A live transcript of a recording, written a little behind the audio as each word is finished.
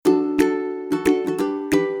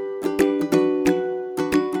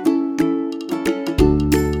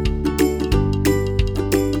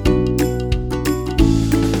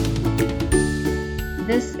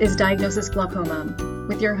is Diagnosis Glaucoma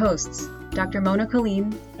with your hosts, Dr. Mona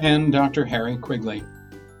Colleen and Dr. Harry Quigley.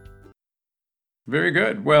 Very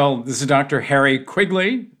good. Well, this is Dr. Harry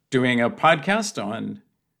Quigley doing a podcast on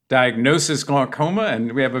Diagnosis Glaucoma,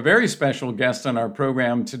 and we have a very special guest on our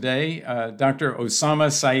program today, Dr. Osama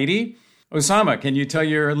Saidi. Osama, can you tell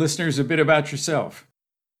your listeners a bit about yourself?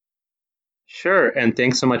 Sure, and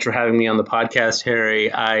thanks so much for having me on the podcast,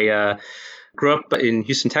 Harry. I grew up in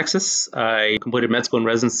Houston, Texas. I completed med school and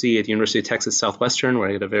residency at the University of Texas Southwestern, where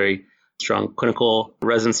I had a very strong clinical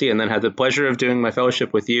residency, and then had the pleasure of doing my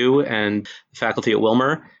fellowship with you and the faculty at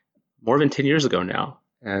Wilmer more than 10 years ago now.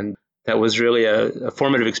 And that was really a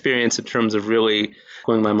formative experience in terms of really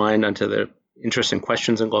going my mind onto the interesting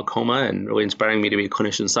questions in glaucoma and really inspiring me to be a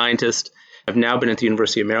clinician scientist. I've now been at the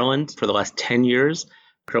University of Maryland for the last 10 years,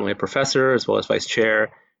 currently a professor as well as vice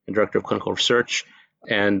chair and director of clinical research.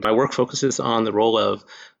 And my work focuses on the role of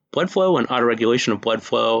blood flow and autoregulation of blood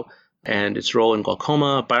flow and its role in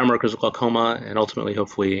glaucoma, biomarkers of glaucoma, and ultimately,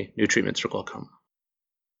 hopefully, new treatments for glaucoma.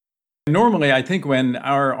 Normally, I think when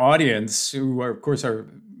our audience, who are, of course, are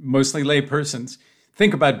mostly lay persons,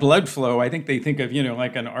 think about blood flow, I think they think of,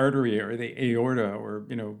 like an artery or the aorta or,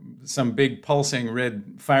 some big pulsing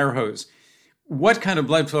red fire hose. What kind of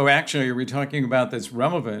blood flow actually are we talking about that's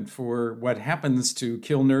relevant for what happens to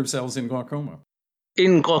kill nerve cells in glaucoma?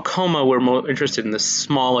 In glaucoma, we're more interested in the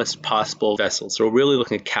smallest possible vessels. So we're really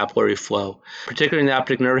looking at capillary flow, particularly in the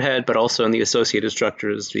optic nerve head, but also in the associated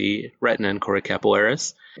structures, the retina and choroid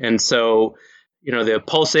capillaris. And so, the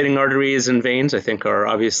pulsating arteries and veins, I think, are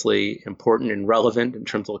obviously important and relevant in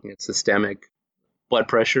terms of looking at systemic blood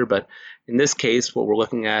pressure. But in this case, what we're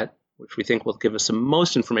looking at, which we think will give us the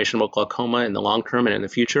most information about glaucoma in the long term and in the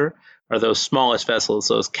future, are those smallest vessels,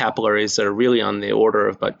 those capillaries that are really on the order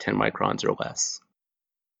of about 10 microns or less.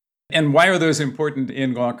 And why are those important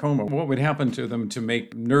in glaucoma? What would happen to them to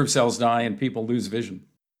make nerve cells die and people lose vision?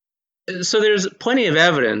 So there's plenty of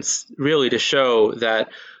evidence really to show that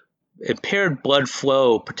impaired blood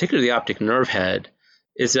flow, particularly the optic nerve head,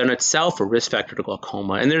 is in itself a risk factor to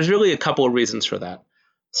glaucoma. And there's really a couple of reasons for that.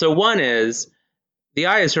 So one is the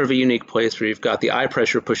eye is sort of a unique place where you've got the eye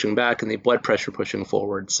pressure pushing back and the blood pressure pushing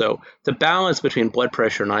forward. So the balance between blood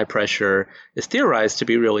pressure and eye pressure is theorized to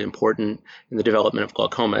be really important in the development of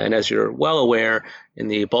glaucoma. And as you're well aware, in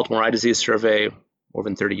the Baltimore Eye Disease Survey more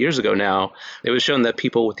than 30 years ago now, it was shown that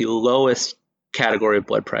people with the lowest category of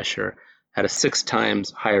blood pressure had a 6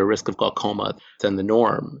 times higher risk of glaucoma than the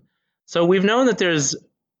norm. So we've known that there's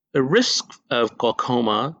a risk of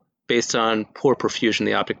glaucoma based on poor perfusion of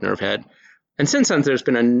the optic nerve head. And since then, there's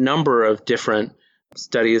been a number of different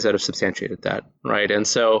studies that have substantiated that, right? And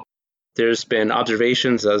so there's been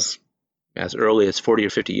observations as early as 40 or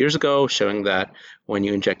 50 years ago showing that when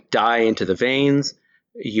you inject dye into the veins,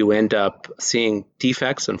 you end up seeing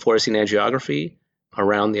defects in fluorescein angiography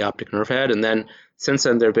around the optic nerve head. And then since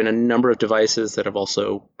then, there have been a number of devices that have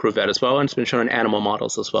also proved that as well, and it's been shown in animal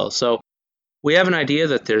models as well. So we have an idea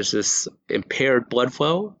that there's this impaired blood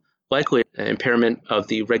flow, likely an impairment of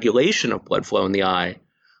the regulation of blood flow in the eye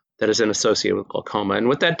that is then associated with glaucoma. And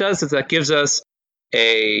what that does is that gives us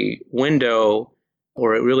a window,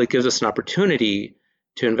 or it really gives us an opportunity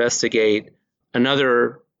to investigate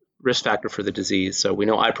another risk factor for the disease. So we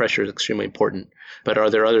know eye pressure is extremely important, but are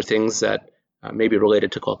there other things that may be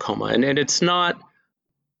related to glaucoma? And it's not,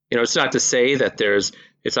 it's not to say that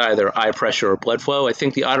it's either eye pressure or blood flow. I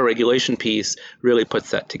think the autoregulation piece really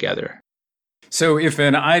puts that together. So if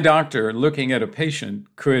an eye doctor looking at a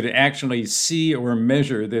patient could actually see or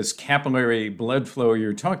measure this capillary blood flow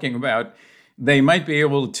you're talking about, they might be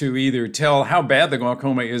able to either tell how bad the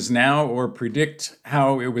glaucoma is now or predict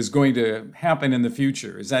how it was going to happen in the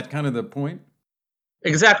future. Is that kind of the point?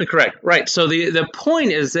 Exactly correct. Right. So the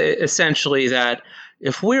point is essentially that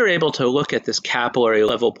if we're able to look at this capillary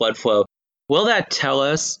level blood flow, will that tell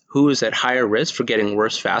us who is at higher risk for getting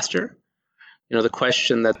worse faster? The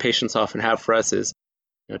question that patients often have for us is,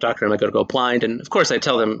 doctor, am I going to go blind? And of course, I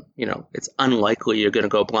tell them, it's unlikely you're going to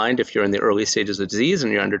go blind if you're in the early stages of disease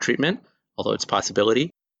and you're under treatment, although it's a possibility.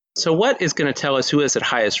 So what is going to tell us who is at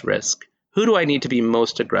highest risk? Who do I need to be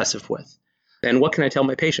most aggressive with? And what can I tell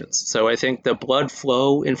my patients? So I think the blood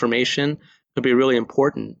flow information could be really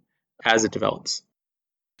important as it develops.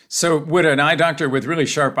 So would an eye doctor with really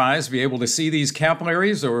sharp eyes be able to see these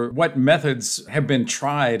capillaries, or what methods have been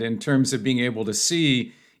tried in terms of being able to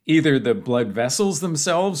see either the blood vessels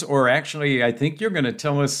themselves, or actually, I think you're going to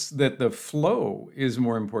tell us that the flow is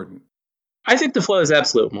more important? I think the flow is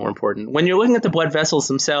absolutely more important. When you're looking at the blood vessels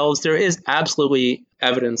themselves, there is absolutely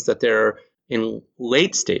evidence that they're in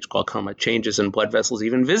late-stage glaucoma, changes in blood vessels,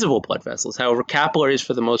 even visible blood vessels. However, capillaries,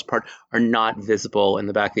 for the most part, are not visible in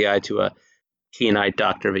the back of the eye to a keen-eyed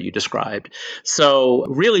doctor that you described. So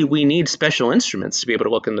really, we need special instruments to be able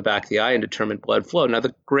to look in the back of the eye and determine blood flow. Now,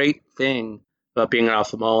 the great thing about being an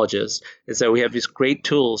ophthalmologist is that we have these great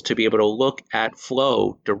tools to be able to look at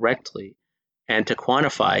flow directly and to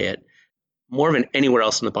quantify it more than anywhere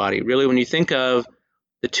else in the body. Really, when you think of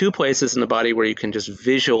the two places in the body where you can just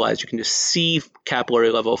visualize, you can just see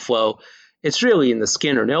capillary level flow, it's really in the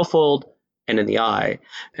skin or nail fold and in the eye.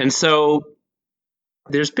 And so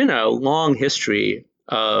there's been a long history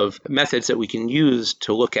of methods that we can use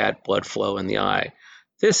to look at blood flow in the eye.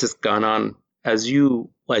 This has gone on, as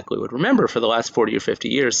you likely would remember, for the last 40 or 50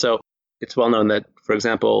 years. So it's well known that, for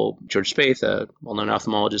example, George Spaeth, a well-known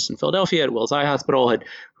ophthalmologist in Philadelphia at Wills Eye Hospital, had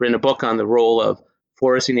written a book on the role of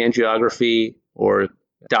fluorescein angiography or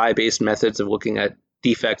dye-based methods of looking at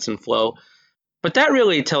defects in flow. But that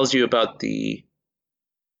really tells you about the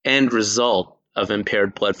end result of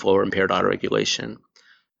impaired blood flow or impaired autoregulation.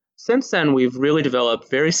 Since then, we've really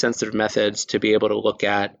developed very sensitive methods to be able to look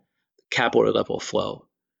at capillary level flow.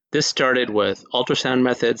 This started with ultrasound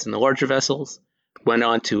methods in the larger vessels, went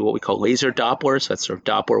on to what we call laser Doppler, so that's sort of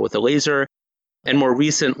Doppler with a laser. And more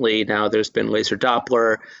recently, now there's been laser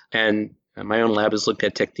Doppler, and my own lab has looked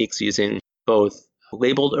at techniques using both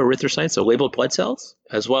labeled erythrocytes, so labeled blood cells,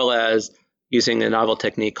 as well as using a novel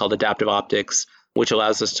technique called adaptive optics, which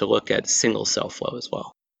allows us to look at single cell flow as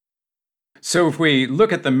well. So if we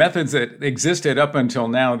look at the methods that existed up until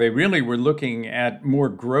now, they really were looking at more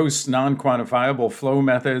gross, non-quantifiable flow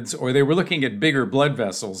methods, or they were looking at bigger blood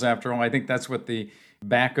vessels. After all, I think that's what the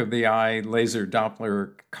back of the eye laser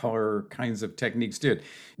Doppler color kinds of techniques did.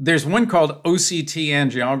 There's one called OCT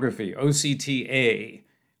angiography, OCTA.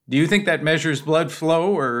 Do you think that measures blood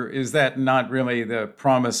flow, or is that not really the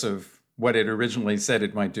promise of what it originally said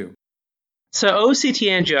it might do? So OCT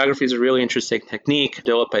angiography is a really interesting technique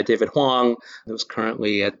developed by David Huang, who's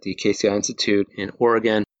currently at the KCI Institute in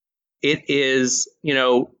Oregon. It is,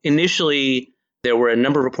 initially there were a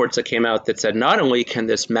number of reports that came out that said not only can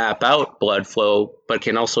this map out blood flow, but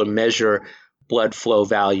can also measure blood flow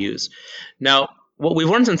values. Now, what we've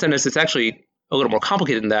learned since then is it's actually a little more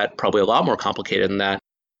complicated than that, probably a lot more complicated than that.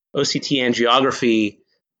 OCT angiography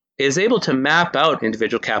is able to map out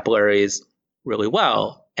individual capillaries really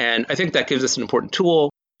well. And I think that gives us an important tool.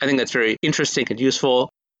 I think that's very interesting and useful.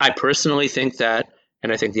 I personally think that,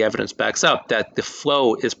 and I think the evidence backs up, that the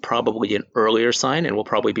flow is probably an earlier sign and will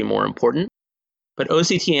probably be more important. But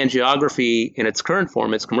OCT angiography in its current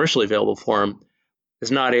form, its commercially available form,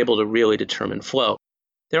 is not able to really determine flow.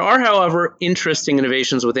 There are, however, interesting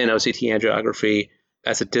innovations within OCT angiography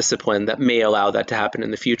as a discipline that may allow that to happen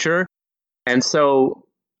in the future. And so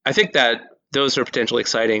I think that those are potentially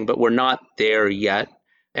exciting, but we're not there yet.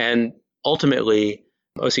 And ultimately,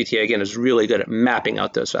 OCTA, again, is really good at mapping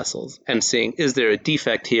out those vessels and seeing, is there a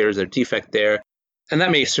defect here, is there a defect there? And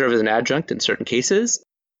that may serve as an adjunct in certain cases.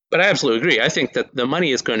 But I absolutely agree. I think that the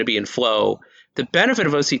money is going to be in flow. The benefit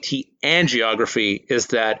of OCT angiography is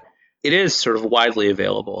that it is sort of widely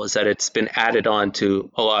available, is that it's been added on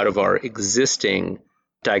to a lot of our existing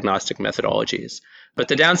diagnostic methodologies. But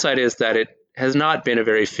the downside is that it has not been a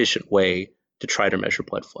very efficient way to try to measure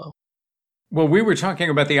blood flow. Well, we were talking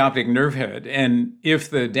about the optic nerve head, and if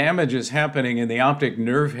the damage is happening in the optic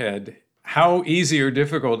nerve head, how easy or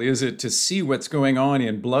difficult is it to see what's going on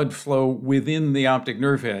in blood flow within the optic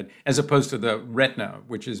nerve head as opposed to the retina,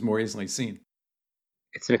 which is more easily seen?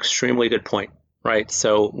 It's an extremely good point, right?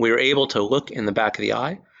 So we're able to look in the back of the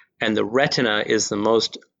eye, and the retina is the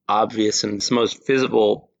most obvious and the most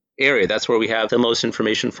visible area. That's where we have the most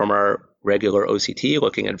information from our regular OCT,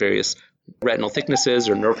 looking at various retinal thicknesses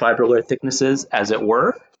or nerve fibrillar thicknesses, as it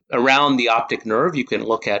were. Around the optic nerve, you can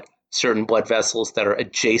look at certain blood vessels that are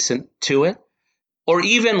adjacent to it, or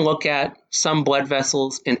even look at some blood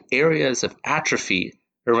vessels in areas of atrophy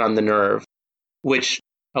around the nerve, which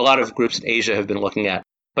a lot of groups in Asia have been looking at.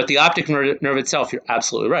 But the optic nerve itself, you're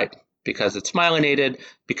absolutely right, because it's myelinated,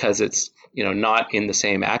 because it's not in the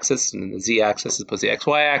same axis, in the z-axis as opposed to the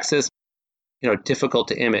xy-axis, difficult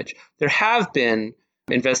to image. There have been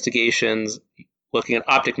investigations looking at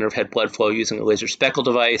optic nerve head blood flow using a laser speckle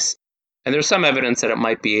device, and there's some evidence that it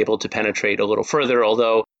might be able to penetrate a little further,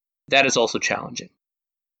 although that is also challenging.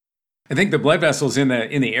 I think the blood vessels in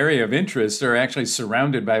the area of interest are actually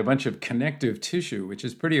surrounded by a bunch of connective tissue, which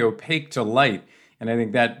is pretty opaque to light. And I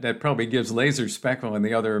think that probably gives laser speckle and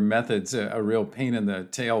the other methods a real pain in the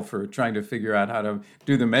tail for trying to figure out how to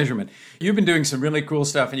do the measurement. You've been doing some really cool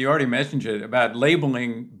stuff, and you already mentioned it, about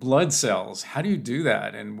labeling blood cells. How do you do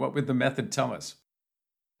that, and what would the method tell us?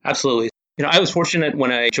 Absolutely. I was fortunate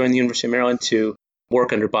when I joined the University of Maryland to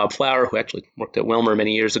work under Bob Flower, who actually worked at Wilmer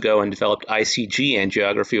many years ago and developed ICG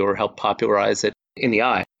angiography, or helped popularize it in the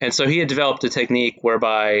eye. And so he had developed a technique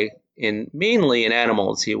whereby, mainly in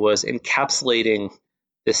animals, he was encapsulating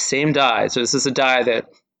the same dye. So this is a dye that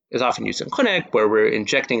is often used in clinic, where we're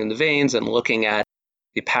injecting in the veins and looking at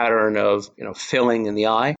the pattern of filling in the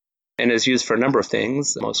eye, and is used for a number of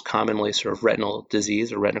things, most commonly sort of retinal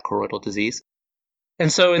disease or retinochoroidal disease.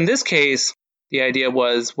 And so in this case, the idea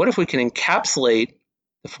was, what if we can encapsulate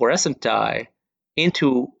the fluorescent dye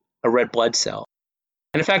into a red blood cell?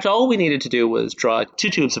 And in fact, all we needed to do was draw 2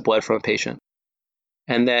 tubes of blood from a patient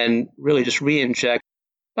and then really just re-inject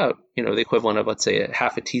about, the equivalent of, let's say, a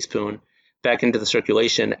half a teaspoon back into the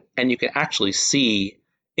circulation, and you can actually see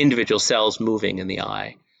individual cells moving in the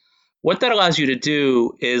eye. What that allows you to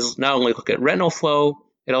do is not only look at retinal flow,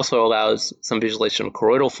 it also allows some visualization of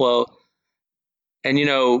choroidal flow. And,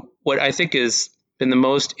 what I think has been the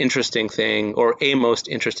most interesting thing, or a most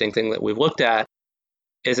interesting thing that we've looked at,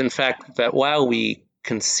 is in fact that while we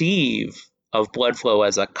conceive of blood flow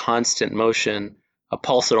as a constant motion, a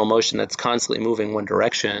pulsatile motion that's constantly moving one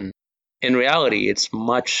direction, in reality, it's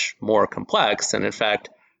much more complex. And in fact,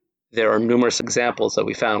 there are numerous examples that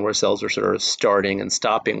we found where cells are sort of starting and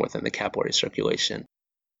stopping within the capillary circulation.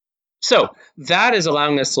 So that is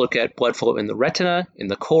allowing us to look at blood flow in the retina, in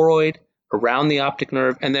the choroid, around the optic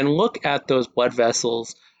nerve, and then look at those blood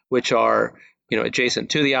vessels which are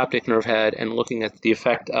adjacent to the optic nerve head, and looking at the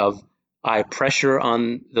effect of eye pressure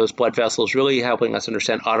on those blood vessels, really helping us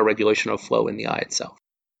understand autoregulation of flow in the eye itself.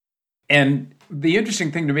 And the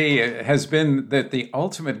interesting thing to me has been that the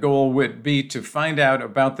ultimate goal would be to find out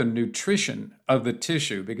about the nutrition of the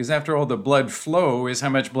tissue, because after all, the blood flow is how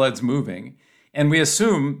much blood's moving. And we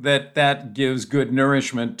assume that that gives good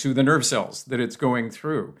nourishment to the nerve cells that it's going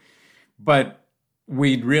through. But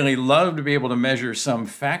we'd really love to be able to measure some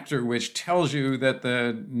factor which tells you that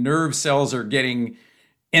the nerve cells are getting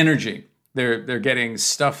energy. They're getting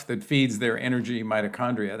stuff that feeds their energy,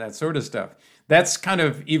 mitochondria, that sort of stuff. That's kind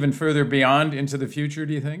of even further beyond into the future,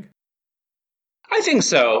 do you think? I think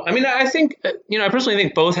so. I think, I personally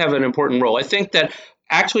think both have an important role. I think that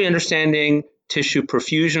actually understanding tissue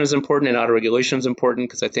perfusion is important and autoregulation is important,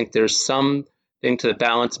 because I think there's something to the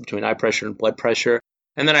balance between eye pressure and blood pressure.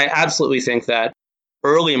 And then I absolutely think that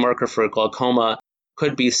early marker for glaucoma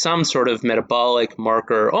could be some sort of metabolic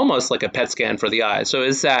marker, almost like a PET scan for the eye. So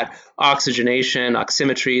is that oxygenation,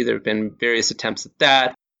 oximetry? There have been various attempts at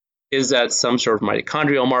that. Is that some sort of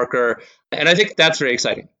mitochondrial marker? And I think that's very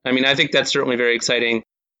exciting. I think that's certainly very exciting.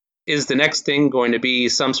 Is the next thing going to be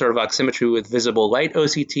some sort of oximetry with visible light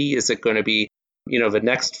OCT? Is it going to be, the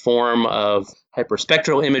next form of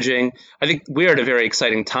hyperspectral imaging? I think we're at a very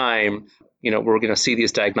exciting time, we're going to see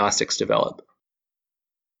these diagnostics develop.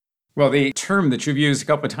 Well, the term that you've used a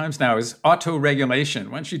couple of times now is autoregulation.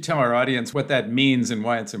 Why don't you tell our audience what that means and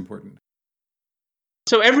why it's important?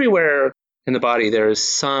 So everywhere in the body, there is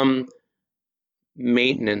some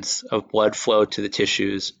maintenance of blood flow to the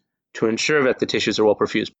tissues to ensure that the tissues are well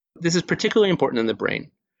perfused. This is particularly important in the brain,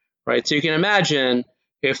 right? So you can imagine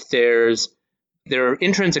if there are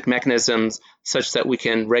intrinsic mechanisms such that we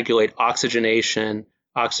can regulate oxygenation,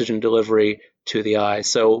 oxygen delivery to the eye.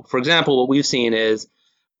 So, for example, what we've seen is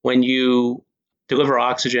when you deliver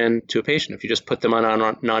oxygen to a patient, if you just put them on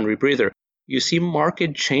a non-rebreather, you see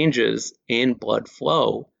marked changes in blood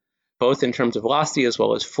flow, both in terms of velocity as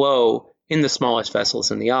well as flow in the smallest vessels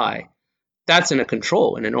in the eye. That's in a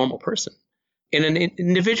control in a normal person. In an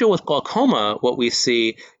individual with glaucoma, what we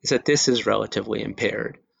see is that this is relatively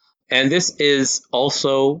impaired. And this is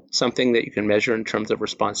also something that you can measure in terms of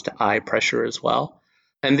response to eye pressure as well.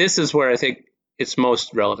 And this is where I think it's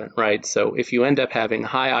most relevant, right? So if you end up having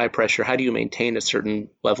high eye pressure, how do you maintain a certain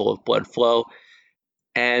level of blood flow?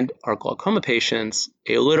 And are glaucoma patients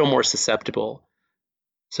a little more susceptible?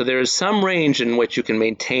 So there is some range in which you can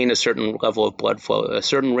maintain a certain level of blood flow, a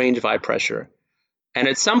certain range of eye pressure. And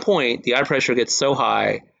at some point, the eye pressure gets so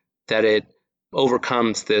high that it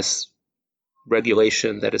overcomes this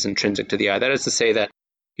regulation that is intrinsic to the eye. That is to say that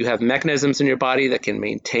you have mechanisms in your body that can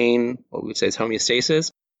maintain what we would say is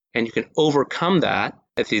homeostasis, and you can overcome that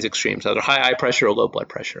at these extremes, either high eye pressure or low blood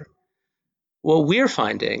pressure. What we're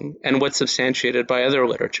finding, and what's substantiated by other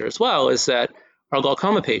literature as well, is that our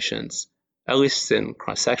glaucoma patients, at least in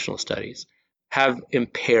cross-sectional studies, have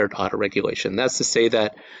impaired autoregulation. That's to say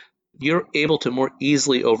that you're able to more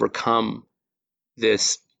easily overcome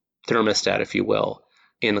this thermostat, if you will,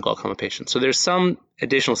 in the glaucoma patient. So there's some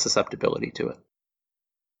additional susceptibility to it.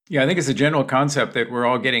 Yeah, I think it's a general concept that we're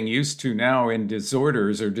all getting used to now in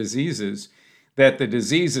disorders or diseases, that the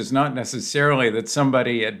disease is not necessarily that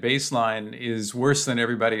somebody at baseline is worse than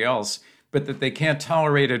everybody else, but that they can't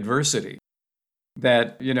tolerate adversity.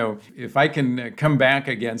 That, if I can come back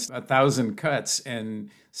against 1,000 cuts and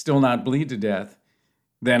still not bleed to death,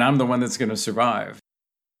 then I'm the one that's going to survive.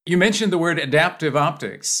 You mentioned the word adaptive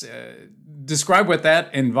optics. Describe what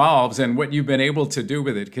that involves and what you've been able to do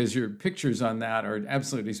with it, because your pictures on that are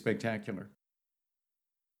absolutely spectacular.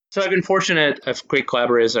 So I've been fortunate. I have great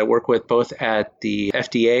collaborators I work with both at the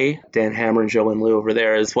FDA, Dan Hammer and Jolyn Liu over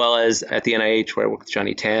there, as well as at the NIH, where I work with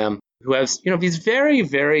Johnny Tam, who has these very,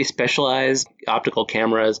 very specialized optical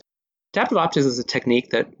cameras. Adaptive optics is a technique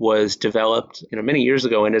that was developed many years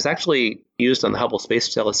ago and is actually used on the Hubble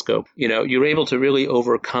Space Telescope. You're able to really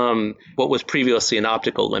overcome what was previously an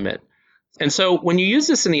optical limit. And so when you use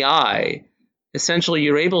this in the eye, essentially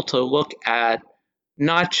you're able to look at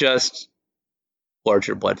not just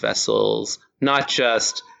larger blood vessels, not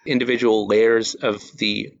just individual layers of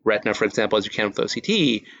the retina, for example, as you can with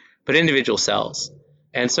OCT, but individual cells.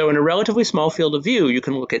 And so in a relatively small field of view, you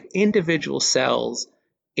can look at individual cells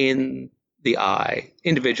in the eye,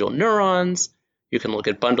 individual neurons. You can look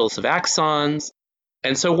at bundles of axons.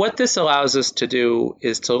 And so what this allows us to do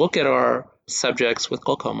is to look at our subjects with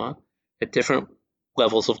glaucoma at different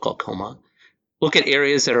levels of glaucoma, look at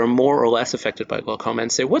areas that are more or less affected by glaucoma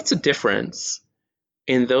and say, what's the difference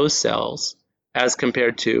in those cells as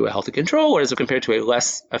compared to a healthy control or as compared to a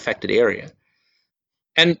less affected area?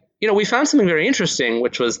 And, we found something very interesting,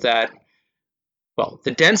 which was that,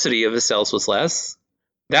 the density of the cells was less.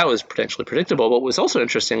 That was potentially predictable. But what was also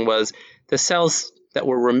interesting was the cells that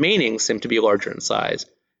were remaining seemed to be larger in size.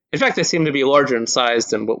 In fact, they seemed to be larger in size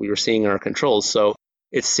than what we were seeing in our controls. So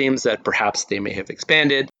it seems that perhaps they may have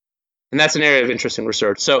expanded. And that's an area of interesting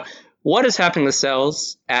research. So what is happening to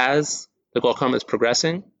cells as the glaucoma is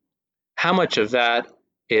progressing? How much of that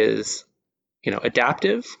is,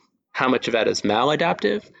 adaptive? How much of that is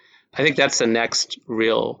maladaptive? I think that's the next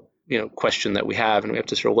real, question that we have. And we have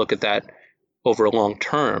to sort of look at that over a long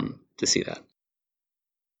term to see that.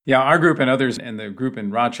 Yeah, our group and others, and the group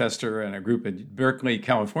in Rochester and a group in Berkeley,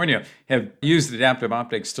 California, have used adaptive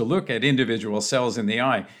optics to look at individual cells in the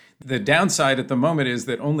eye. The downside at the moment is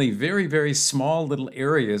that only very, very small little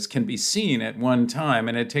areas can be seen at one time,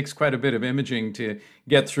 and it takes quite a bit of imaging to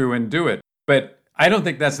get through and do it. But I don't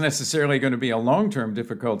think that's necessarily going to be a long-term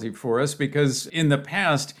difficulty for us, because in the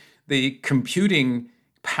past, the computing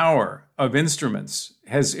power of instruments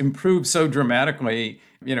has improved so dramatically.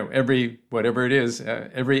 Every whatever it is,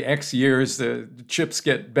 every X years, the chips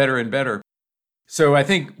get better and better. So I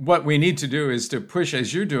think what we need to do is to push,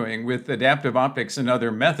 as you're doing with adaptive optics and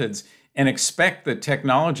other methods, and expect that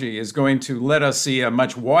technology is going to let us see a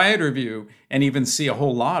much wider view and even see a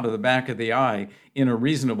whole lot of the back of the eye in a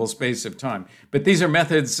reasonable space of time. But these are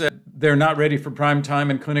methods, they're not ready for prime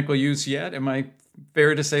time and clinical use yet. Am I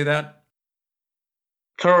fair to say that?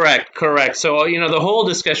 Correct. So, the whole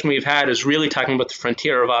discussion we've had is really talking about the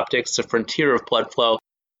frontier of optics, the frontier of blood flow.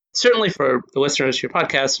 Certainly for the listeners to your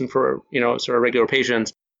podcast and for, sort of regular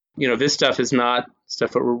patients, this stuff is not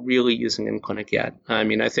stuff that we're really using in clinic yet. I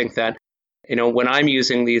mean, I think that, when I'm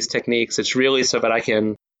using these techniques, it's really so that I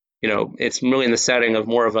can, it's really in the setting of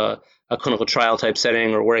more of a clinical trial type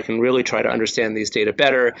setting, or where I can really try to understand these data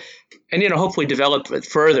better and, hopefully develop it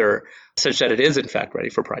further such that it is in fact ready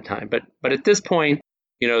for prime time. But at this point,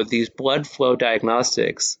 these blood flow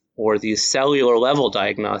diagnostics or these cellular level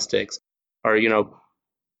diagnostics are,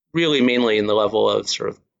 really mainly in the level of sort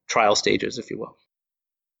of trial stages, if you will.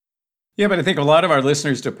 Yeah, but I think a lot of our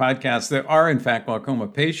listeners to podcasts that are in fact glaucoma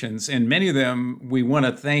patients, and many of them, we want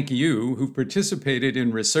to thank you who've participated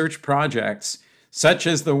in research projects such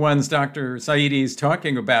as the ones Dr. Saidi is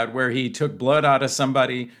talking about, where he took blood out of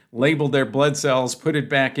somebody, labeled their blood cells, put it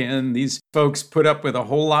back in. These folks put up with a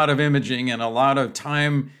whole lot of imaging and a lot of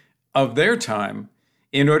time of their time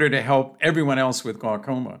in order to help everyone else with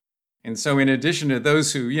glaucoma. And so in addition to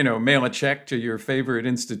those who, mail a check to your favorite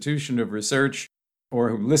institution of research or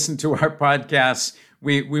who listen to our podcasts,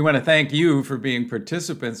 we want to thank you for being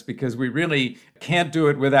participants, because we really can't do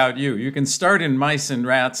it without you. You can start in mice and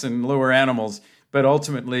rats and lower animals, but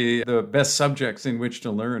ultimately the best subjects in which to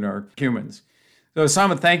learn are humans. So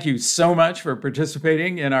Osama, thank you so much for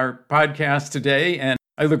participating in our podcast today. And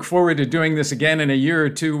I look forward to doing this again in a year or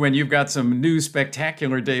two when you've got some new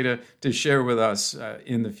spectacular data to share with us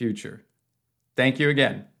in the future. Thank you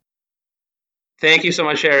again. Thank you so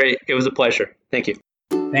much, Harry. It was a pleasure. Thank you.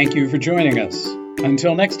 Thank you for joining us.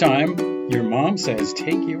 Until next time, your mom says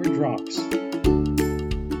take your drops.